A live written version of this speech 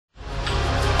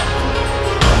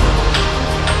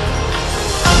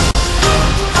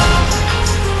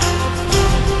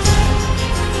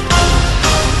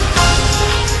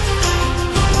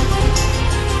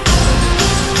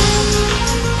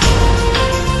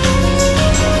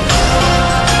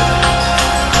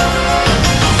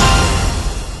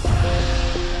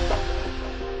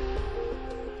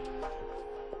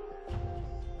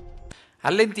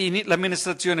A Lentini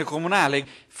l'amministrazione comunale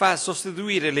fa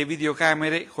sostituire le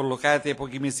videocamere collocate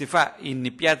pochi mesi fa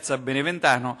in piazza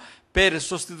Beneventano per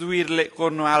sostituirle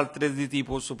con altre di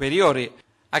tipo superiore.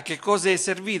 A che cosa è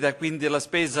servita quindi la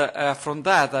spesa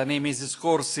affrontata nei mesi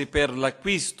scorsi per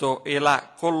l'acquisto e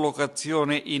la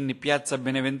collocazione in piazza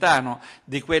Beneventano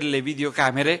di quelle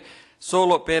videocamere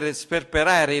solo per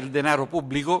sperperare il denaro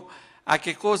pubblico? A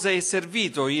che cosa è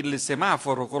servito il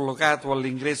semaforo collocato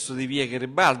all'ingresso di via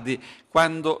Garibaldi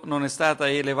quando non è stata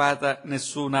elevata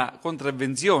nessuna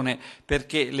contravvenzione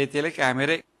perché le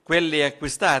telecamere, quelle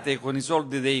acquistate con i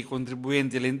soldi dei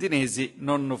contribuenti lentinesi,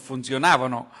 non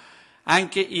funzionavano?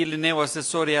 Anche il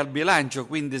neoassessore al bilancio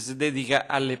quindi si dedica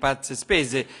alle pazze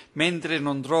spese, mentre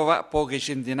non trova poche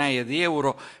centinaia di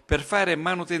euro per fare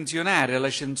manutenzionare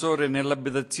l'ascensore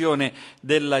nell'abitazione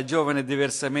della giovane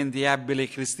diversamente abile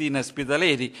Cristina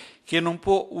Spitaleri, che non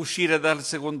può uscire dal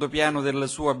secondo piano della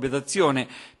sua abitazione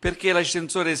perché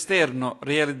l'ascensore esterno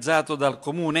realizzato dal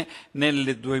comune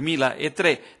nel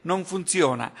 2003 non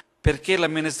funziona, perché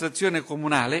l'amministrazione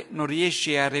comunale non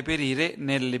riesce a reperire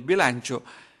nel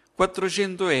bilancio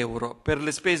 400 euro per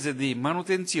le spese di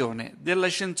manutenzione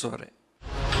dell'ascensore.